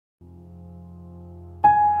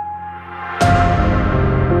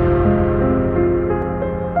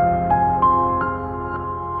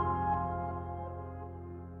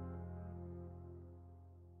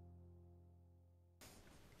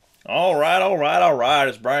All right.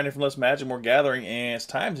 It's Brian here from Let's Magic More Gathering, and it's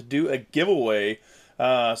time to do a giveaway.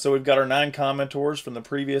 So we've got our 9 commentors from the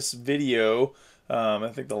previous video. I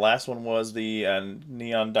think the last one was the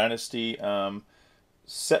Neon Dynasty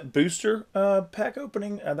set booster pack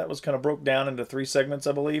opening. That was kind of broke down into 3 segments,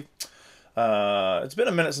 I believe. It's been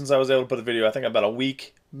a minute since I was able to put the video. I think about a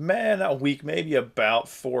week, not a week, maybe about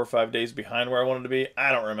 4 or 5 days behind where I wanted to be.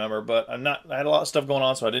 I don't remember, but I had a lot of stuff going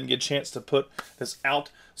on, so I didn't get a chance to put this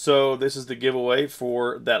out. So this is the giveaway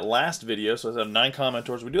for that last video. So I have 9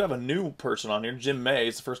 commentors. We do have a new person on here, Jim May.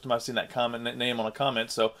 It's the first time I've seen that name on a comment.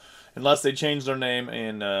 So unless they change their name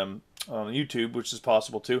in on YouTube, which is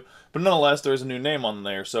possible too, but nonetheless, there is a new name on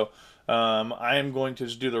there. So I am going to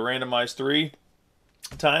just do the randomized 3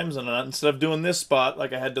 times, and instead of doing this spot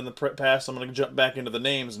like I had done the past, I'm going to jump back into the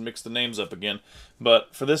names and mix the names up again.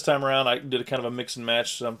 But for this time around, I did a kind of a mix and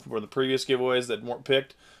match for the previous giveaways that weren't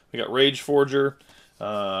picked. We got Rage Forger,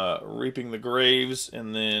 Reaping the Graves,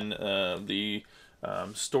 and then the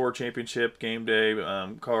Store Championship Game Day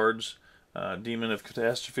cards, Demon of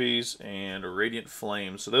Catastrophes, and Radiant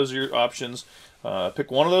Flames. So those are your options.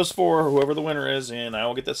 Pick one of those 4, whoever the winner is, and I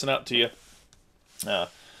will get that sent out to you.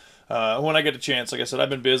 When I get a chance. Like I said, I've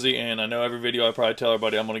been busy, and I know every video I probably tell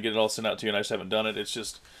everybody I'm going to get it all sent out to you, and I just haven't done it. It's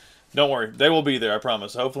just, don't worry. They will be there, I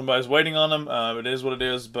promise. Hopefully nobody's waiting on them. It is what it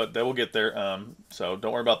is, but they will get there. So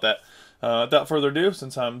don't worry about that. Without further ado,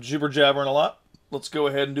 since I'm jibber-jabbering a lot, let's go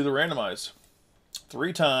ahead and do the randomize.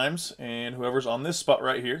 3 times, and whoever's on this spot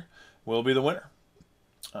right here will be the winner.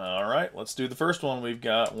 All right, let's do the first one. We've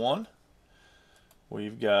got 1.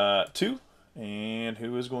 We've got 2. And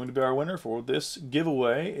who is going to be our winner for this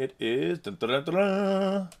giveaway? It is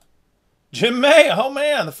Jim May. Oh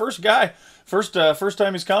man, the first guy, first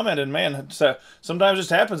time he's commented. Man, sometimes it just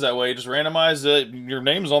happens that way. You just randomize your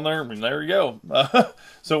name's on there, and there you go.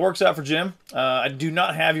 So it works out for Jim. I do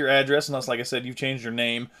not have your address unless, like I said, you've changed your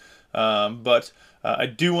name. But I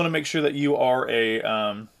do want to make sure that you are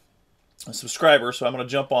a subscriber, so I'm going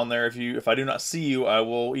to jump on there. If I do not see you, I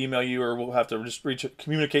will email you, or we'll have to just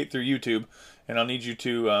communicate through YouTube, and I'll need you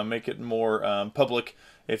to make it more public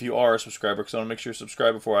if you are a subscriber, because I want to make sure you're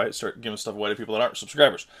subscribed before I start giving stuff away to people that aren't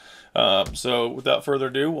subscribers. So without further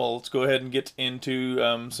ado, well, let's go ahead and get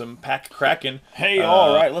into some pack cracking. Hey,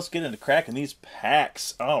 all right, let's get into cracking these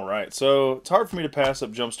packs. All right, so it's hard for me to pass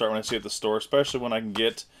up Jumpstart when I see it at the store, especially when I can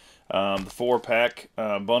get the 4-pack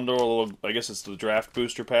bundle. I guess it's the draft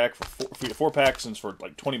booster pack for 4 packs, and it's for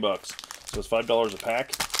like 20 bucks. So it's $5 a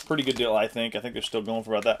pack. Pretty good deal, I think. I think they're still going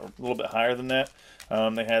for about that, a little bit higher than that.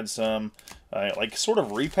 They had some like sort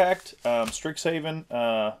of repacked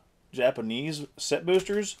Strixhaven Japanese set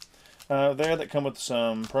boosters there that come with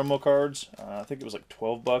some promo cards. I think it was like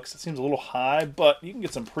 12 bucks. It seems a little high, but you can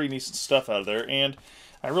get some pretty decent stuff out of there. And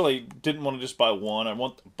I really didn't want to just buy one. I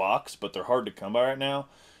want the box, but they're hard to come by right now.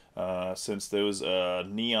 Since those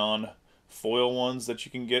neon foil ones that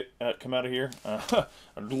you can get come out of here.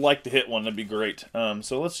 I'd like to hit one, that'd be great.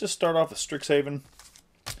 So let's just start off with Strixhaven,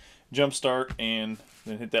 Jumpstart, and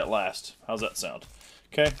then hit that last. How's that sound?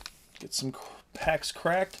 Okay, get some packs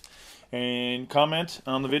cracked, and comment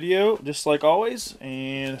on the video, just like always,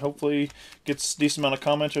 and hopefully gets a decent amount of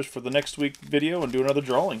commenters for the next week video, and do another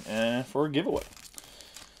drawing for a giveaway.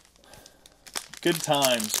 Good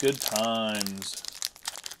times, good times.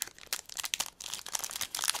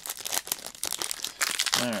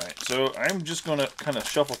 Alright, so I'm just going to kind of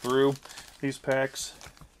shuffle through these packs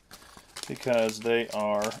because they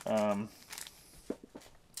are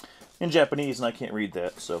in Japanese and I can't read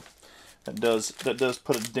that, so that does put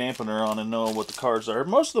a dampener on and knowing what the cards are.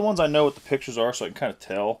 Most of the ones I know what the pictures are, so I can kind of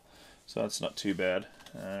tell, so that's not too bad.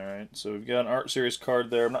 Alright, so we've got an Art Series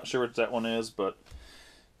card there. I'm not sure what that one is, but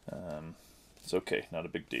it's okay, not a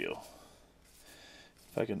big deal.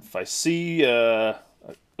 If I see a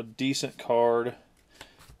decent card.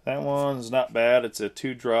 That one's not bad. It's a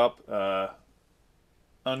 2-drop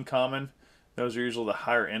uncommon. Those are usually the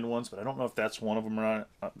higher end ones, but I don't know if that's one of them or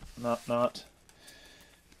not. I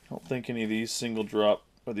don't think any of these single drop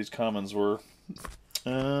or these commons were.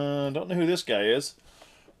 Don't know who this guy is,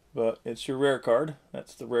 but it's your rare card.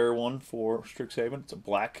 That's the rare one for Strixhaven. It's a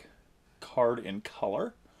black card in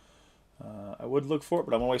color. I would look for it,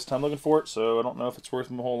 but I'm going to waste time looking for it, so I don't know if it's worth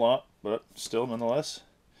a whole lot, but still, nonetheless.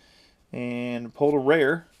 And pulled a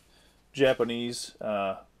rare Japanese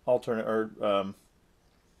alternate, or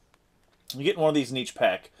you get one of these in each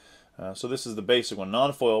pack. So this is the basic one,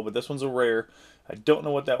 non-foil, but this one's a rare. I don't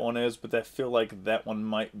know what that one is, but I feel like that one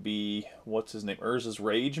might be, what's his name, Urza's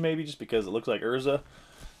Rage, maybe, just because it looks like Urza.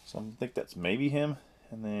 So I think that's maybe him.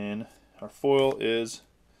 And then our foil is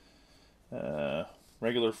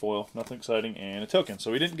regular foil, nothing exciting, and a token.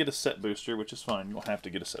 So we didn't get a set booster, which is fine. You don't have to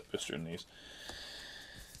get a set booster in these.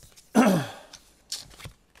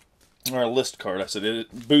 Or a list card. I said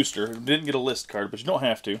booster. Didn't get a list card, but you don't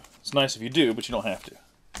have to. It's nice if you do, but you don't have to.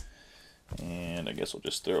 And I guess we'll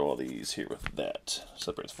just throw all these here with that.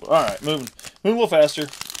 Separate the foil. All right, moving a little faster.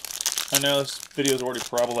 I know this video is already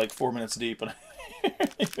probably like 4 minutes deep, but I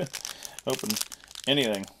haven't even opened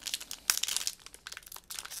anything.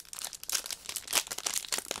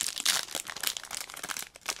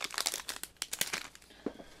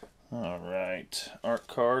 All right, art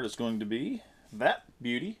card is going to be that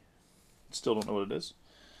beauty. Still don't know what it is.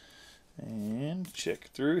 And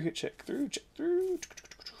check through, check through.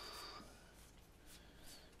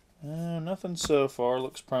 Nothing so far.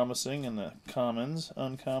 Looks promising in the commons.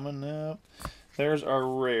 Uncommon, no. There's our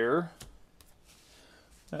rare.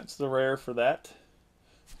 That's the rare for that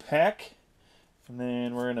pack. And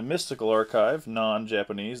then we're in a mystical archive,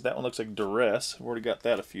 non-Japanese. That one looks like Duress. We've already got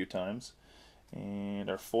that a few times. And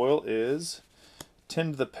our foil is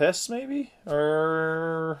Tend the Pests, maybe?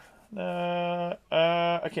 Or I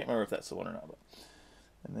can't remember if that's the one or not. But.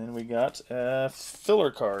 And then we got a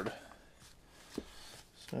filler card.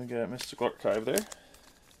 So we got Mystical Archive there.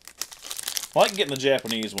 I like getting the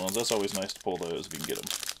Japanese ones. That's always nice to pull those if you can get them.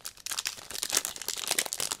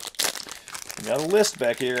 We got a list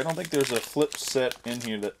back here. I don't think there's a flip set in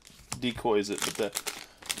here that decoys it, but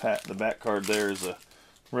the back card there is a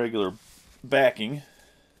regular backing.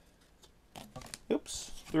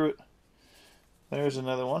 Oops, threw it. There's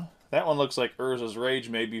another one. That one looks like Urza's Rage,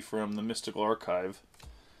 maybe from the Mystical Archive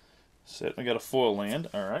set. We got a foil land.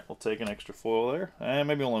 All right, we'll take an extra foil there.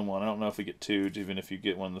 Maybe only one. I don't know if we get two, even if you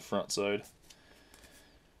get one on the front side.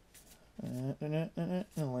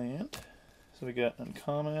 Land. So we got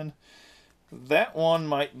uncommon. That one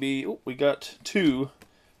might be. Oh, we got two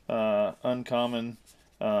uncommon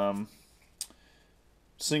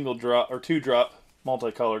single drop or two drop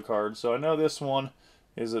multicolor cards. So I know this one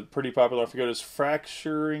is a pretty popular. I forget it's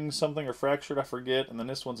fracturing something or fractured. I forget. And then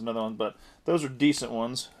this one's another one, but those are decent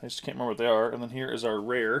ones. I just can't remember what they are. And then here is our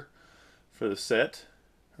rare for the set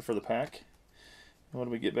or for the pack. And what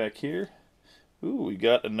do we get back here? Ooh, we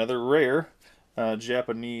got another rare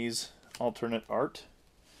Japanese alternate art.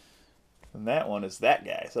 And that one is that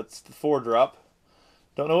guy. So that's the 4-drop.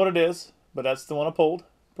 Don't know what it is, but that's the one I pulled.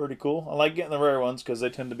 Pretty cool. I like getting the rare ones because they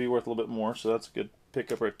tend to be worth a little bit more. So that's a good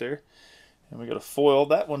pickup right there. And we got a foil.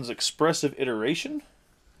 That one's Expressive Iteration.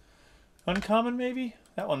 Uncommon, maybe?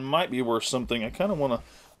 That one might be worth something. I kind of want to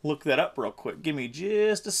look that up real quick. Give me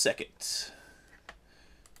just a second.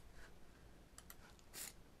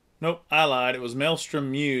 Nope, I lied. It was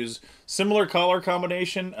Maelstrom Muse. Similar color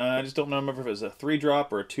combination. I just don't remember if it was a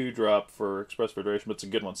 3-drop or a 2-drop for Expressive Iteration, but it's a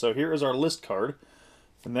good one. So here is our list card.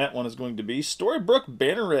 And that one is going to be Storybrooke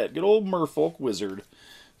Banneret. Good old Merfolk Wizard.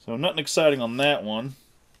 So nothing exciting on that one.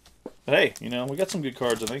 But hey, you know, we got some good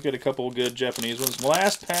cards. I think we got a couple of good Japanese ones.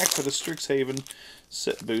 Last pack for the Strixhaven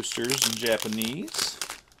set boosters in Japanese.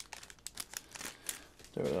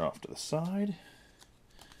 Throw that off to the side.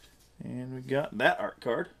 And we got that art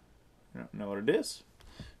card. I don't know what it is.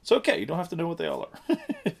 It's okay. You don't have to know what they all are.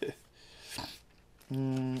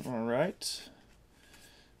 All right.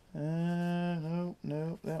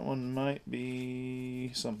 Nope. That one might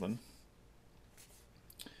be something.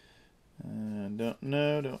 Don't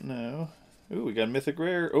know. Ooh, we got a mythic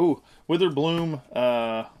rare. Ooh, Witherbloom.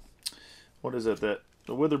 What is it? The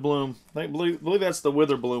Witherbloom. I believe that's the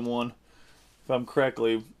Witherbloom one. If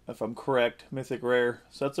I'm correct, mythic rare.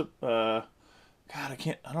 So that's a. God,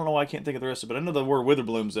 I don't know why I can't think of the rest of it. But I know the word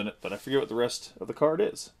Witherbloom's in it, but I forget what the rest of the card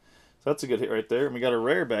is. So that's a good hit right there. And we got a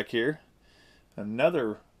rare back here.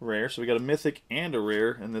 Another rare. So we got a mythic and a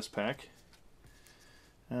rare in this pack.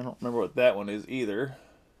 I don't remember what that one is either.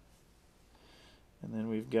 And then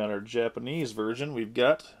we've got our Japanese version. We've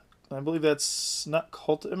got, I believe that's not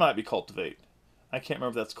it might be Cultivate. I can't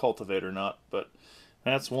remember if that's Cultivate or not, but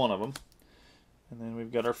that's one of them. And then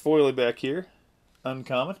we've got our foily back here,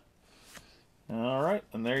 uncommon. All right,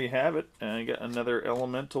 and there you have it. And you got another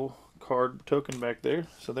elemental card token back there.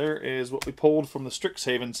 So there is what we pulled from the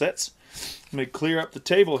Strixhaven sets. Let me clear up the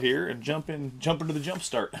table here and jump into the jump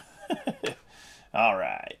start. All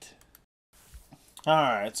right.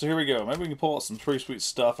 Alright, so here we go. Maybe we can pull out some pretty sweet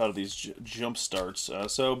stuff out of these jump starts.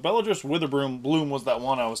 So Bellatrix Witherbloom was that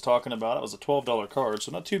one I was talking about. It was a $12 card,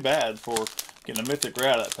 so not too bad for getting a mythic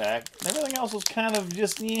rare out of that pack. Everything else was kind of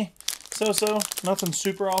just, so-so. Nothing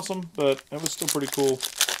super awesome, but it was still pretty cool.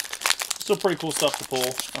 Still pretty cool stuff to pull.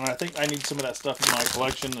 And I think I need some of that stuff in my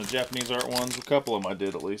collection, the Japanese art ones. A couple of them I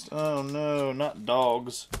did, at least. Oh no, not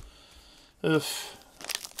dogs. Ugh.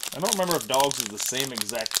 I don't remember if Dogs is the same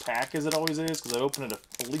exact pack as it always is, because I opened it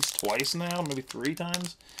at least twice now, maybe 3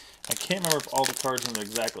 times. I can't remember if all the cards are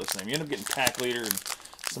exactly the same. You end up getting pack leader and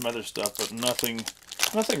some other stuff, but nothing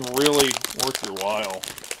really worth your while.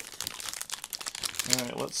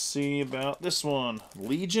 Alright, let's see about this one.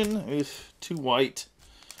 Legion, oof, 2 white.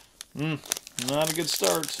 Not a good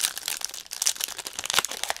start.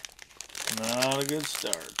 Not a good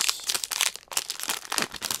start.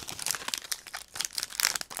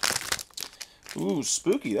 Ooh,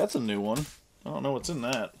 spooky. That's a new one. I don't know what's in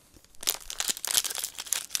that.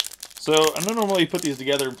 So, I don't normally put these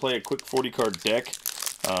together and play a quick 40-card deck.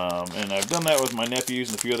 And I've done that with my nephews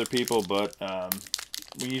and a few other people, but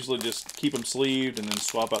we usually just keep them sleeved and then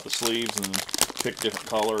swap out the sleeves and pick different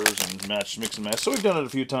colors and mix and match. So we've done it a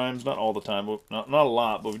few times. Not all the time. Not a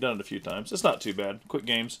lot, but we've done it a few times. It's not too bad. Quick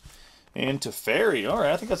games. And Teferi.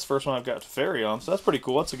 Alright, I think that's the first one I've got Teferi on. So that's pretty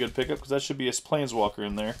cool. That's a good pickup because that should be a Planeswalker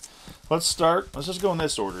in there. Let's start. Let's just go in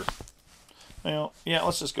this order. Well, yeah,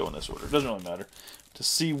 let's just go in this order. It doesn't really matter. To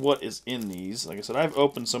see what is in these. Like I said, I've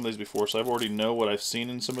opened some of these before, so I already know what I've seen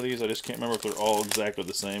in some of these. I just can't remember if they're all exactly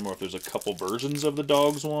the same or if there's a couple versions of the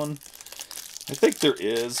Dogs one. I think there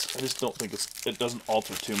is. I just don't think it doesn't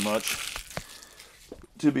alter too much,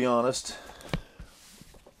 to be honest.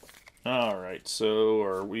 Alright,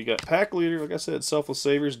 so we got Pack Leader, like I said, Selfless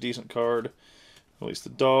Saviors, decent card. Release the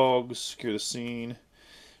Dogs, secure the scene.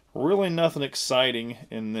 Really nothing exciting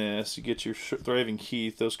in this. You get your Thriving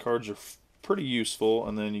Heath, those cards are pretty useful,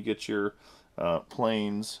 and then you get your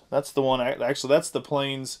Plains. That's the one, actually that's the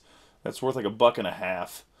Plains that's worth like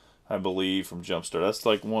 $1.50, I believe, from Jumpstart. That's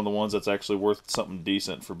like one of the ones that's actually worth something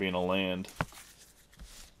decent for being a land.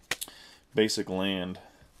 Basic land.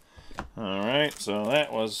 Alright, so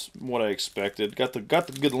that was what I expected. Got the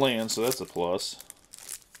good land, so that's a plus.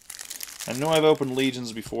 I know I've opened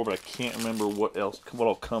Legions before, but I can't remember what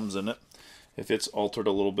all comes in it. If it's altered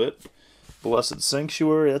a little bit. Blessed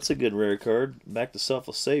Sanctuary, that's a good rare card. Back to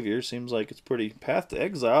Selfless Savior, seems like it's pretty. Path to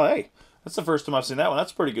Exile, hey, that's the first time I've seen that one.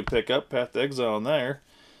 That's a pretty good pickup. Path to Exile in there.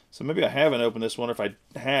 So maybe I haven't opened this one. If I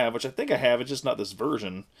have, which I think I have, it's just not this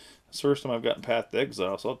version. It's the first time I've gotten Path to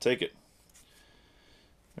Exile, so I'll take it.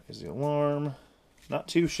 There's the alarm. Not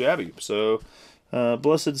too shabby. So,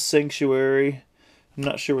 Blessed Sanctuary. I'm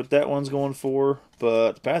not sure what that one's going for,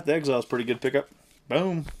 but Path to Exile is a pretty good pickup.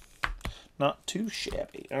 Boom. Not too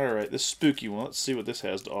shabby. Alright, this spooky one. Let's see what this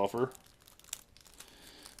has to offer.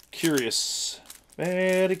 Curious.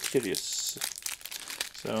 Very curious.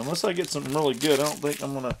 So, unless I get something really good, I don't think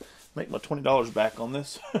I'm going to make my $20 back on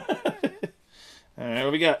this. Alright,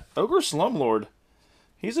 what we got? Ogre Slumlord.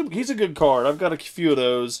 He's a good card. I've got a few of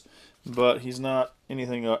those, but he's not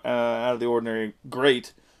anything out of the ordinary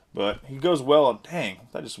great. But he goes well, and dang,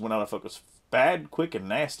 that just went out of focus. Bad, quick, and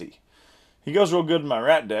nasty. He goes real good in my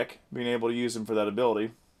rat deck, being able to use him for that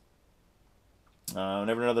ability.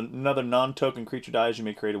 Whenever another non-token creature dies, you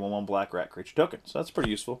may create a 1/1 black rat creature token. So that's pretty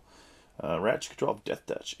useful. Rat you control Death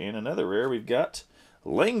Touch. And another rare, we've got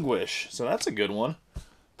Languish. So that's a good one.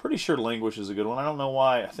 Pretty sure Languish is a good one. I don't know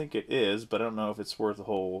why. I think it is, but I don't know if it's worth a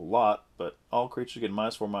whole lot. But all creatures get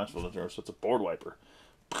 -4/-4 to turn, so it's a board wiper.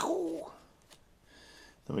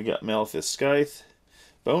 Then we got Malefith Scythe.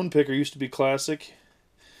 Bone Picker used to be classic.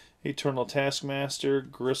 Eternal Taskmaster.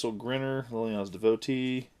 Gristle Grinner. Liliana's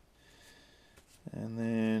Devotee. And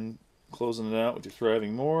then closing it out with your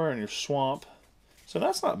Thriving Moor and your Swamp. So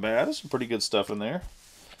that's not bad. There's some pretty good stuff in there.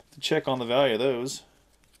 To check on the value of those.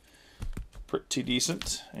 Pretty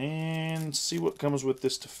decent. And see what comes with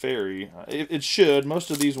this Teferi. It should.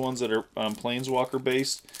 Most of these ones that are Planeswalker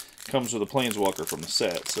based comes with a Planeswalker from the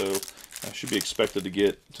set. So I should be expected to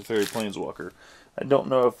get Teferi Planeswalker. I don't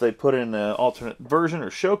know if they put in an alternate version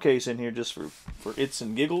or showcase in here just for shits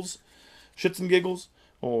and giggles,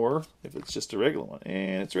 or if it's just a regular one.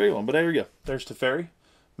 And it's a regular one. But there we go. There's Teferi,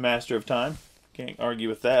 Master of Time. Can't argue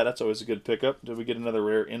with that. That's always a good pickup. Did we get another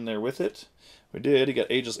rare in there with it? We did. He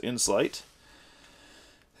got Ageless Insight.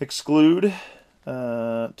 Exclude,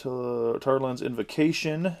 Tarlan's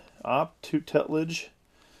Invocation, Tutelage.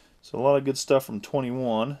 So a lot of good stuff from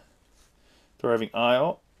 21. Thriving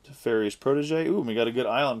Isle, Teferi's Protege. Ooh, we got a good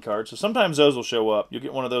island card. So sometimes those will show up. You'll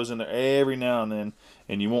get one of those in there every now and then,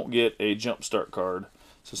 and you won't get a Jumpstart card.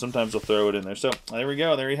 So sometimes they'll throw it in there. So there we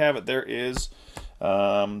go. There you have it. There is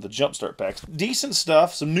the Jumpstart packs. Decent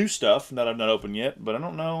stuff. Some new stuff that I've not opened yet, but I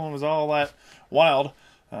don't know. It was all that wild.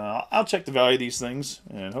 I'll check the value of these things,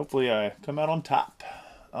 and hopefully I come out on top.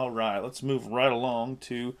 Alright, let's move right along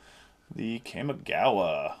to the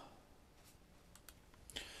Kamigawa.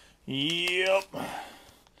 Yep.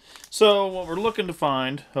 So, what we're looking to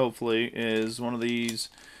find, hopefully, is one of these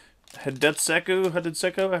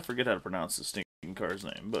Hidetsuko, I forget how to pronounce the stinking card's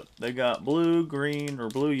name, but they got blue, green, or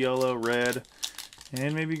blue, yellow, red,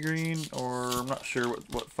 and maybe green, or I'm not sure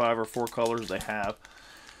what 5 or 4 colors they have.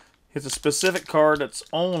 It's a specific card that's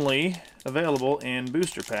only available in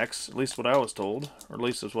booster packs, at least what I was told, or at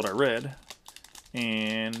least that's what I read.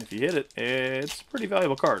 And if you hit it, it's a pretty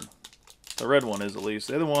valuable card. The red one is, at least.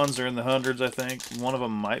 The other ones are in the hundreds, I think. One of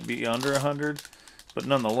them might be under 100, but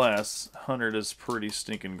nonetheless, 100 is pretty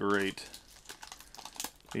stinking great,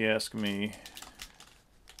 if you ask me,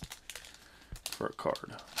 for a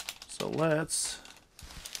card. So let's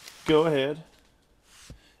go ahead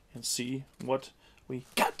and see what we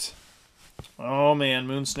got. Oh man,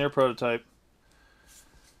 Moon Snare Prototype.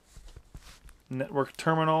 Network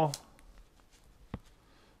Terminal.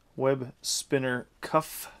 Web Spinner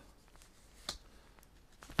Cuff.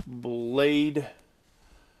 Blade.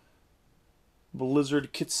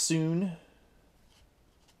 Blizzard Kitsune.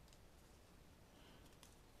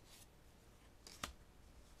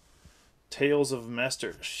 Tales of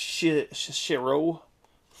Master Shiro.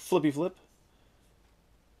 Flippy Flip.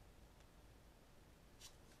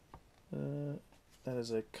 That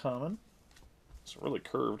is a common. It's really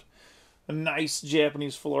curved. A nice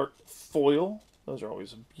Japanese full art foil. Those are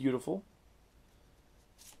always beautiful.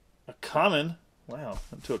 A common. Wow,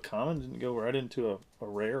 into a common. Didn't go right into a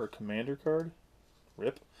rare or commander card.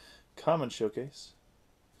 Rip. Common showcase.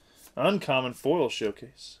 Uncommon foil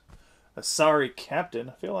showcase. A sorry captain.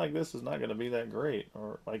 I feel like this is not going to be that great.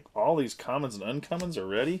 Or like all these commons and uncommons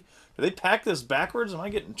already. Do they pack this backwards? Am I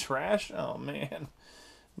getting trash? Oh man.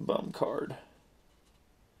 Bum card.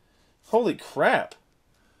 Holy crap.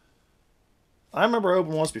 I remember I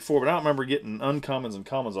opened once before, but I don't remember getting uncommons and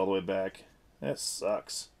commons all the way back. That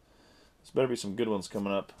sucks. There's better be some good ones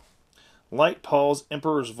coming up. Light Paul's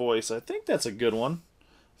Emperor's Voice. I think that's a good one.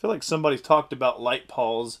 I feel like somebody's talked about Light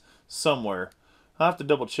Paul's somewhere. I'll have to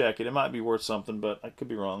double check it. It might be worth something, but I could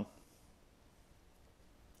be wrong.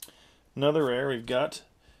 Another rare, we've got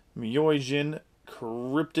Myoijin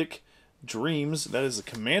Cryptic Dreams. That is the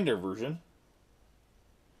commander version.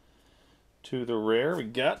 To the rare, we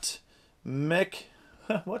got Mech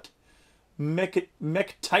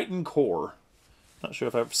Titan Core. Not sure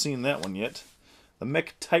if I've seen that one yet. The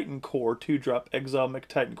Mech Titan Core, 2-drop, exile Mech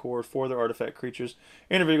Titan Core, 4 other artifact creatures.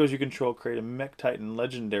 Individuals you control create a Mech Titan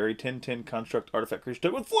legendary 10/10 construct artifact creature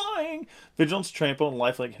token with flying, vigilance, trample, and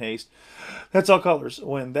lifelink haste. That's all colors.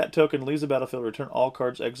 When that token leaves the battlefield, return all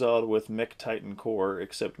cards exiled with Mech Titan Core,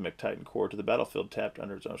 except Mech Titan Core, to the battlefield tapped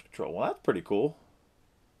under its owner's control. Well, that's pretty cool.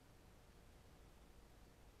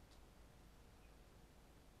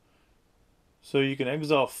 So you can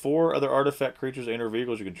exile 4 other artifact creatures and or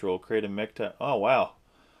vehicles you control. Create a Mech Titan. Oh, wow.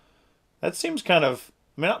 That seems kind of,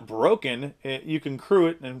 I mean, not broken. You can crew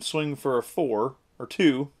it and swing for a 4 or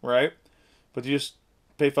 2, right? But you just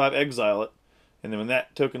pay 5, exile it. And then when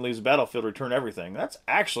that token leaves the battlefield, return everything. That's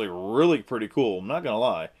actually really pretty cool. I'm not going to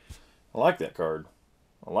lie. I like that card.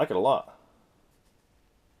 I like it a lot.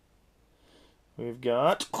 We've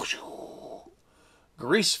got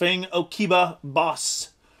Greasefang Okiba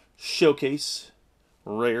Boss Showcase.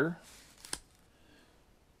 Rare.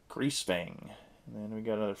 Greasefang. And then we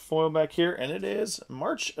got another foil back here, and it is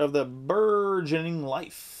March of the Burgeoning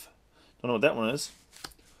Life. Don't know what that one is.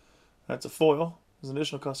 That's a foil. There's an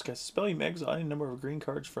additional cost to cast a spell. You may exile any number of green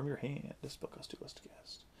cards from your hand. This spell costs 2 less to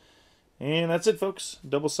cast. And that's it, folks.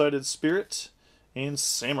 Double-sided Spirit and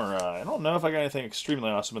Samurai. I don't know if I got anything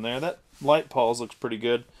extremely awesome in there. That Light Paws looks pretty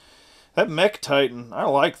good. That Mech Titan, I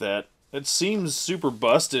like that. It seems super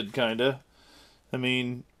busted, kind of. I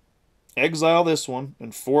mean, exile this one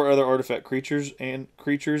and 4 other artifact creatures and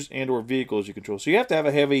or vehicles you control. So you have to have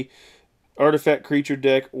a heavy artifact creature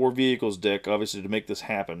deck or vehicles deck, obviously, to make this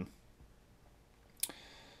happen.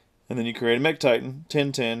 And then you create a Mech Titan,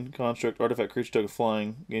 10/10, construct, artifact creature token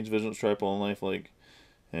flying, gains vigilance, trample, and lifelink,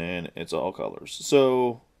 and it's all colors.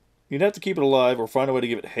 So you'd have to keep it alive or find a way to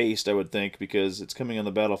give it haste, I would think, because it's coming on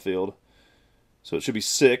the battlefield. So it should be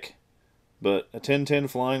sick. But a 10/10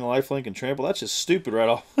 flying, lifelink, and trample, that's just stupid right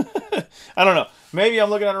off. I don't know. Maybe I'm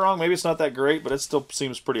looking at it wrong. Maybe it's not that great, but it still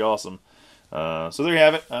seems pretty awesome. So there you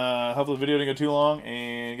have it. Hopefully the video didn't go too long.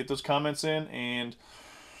 And get those comments in and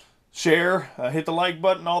share. Hit the like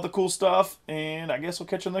button, all the cool stuff. And I guess we'll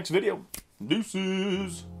catch you in the next video.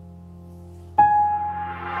 Deuces.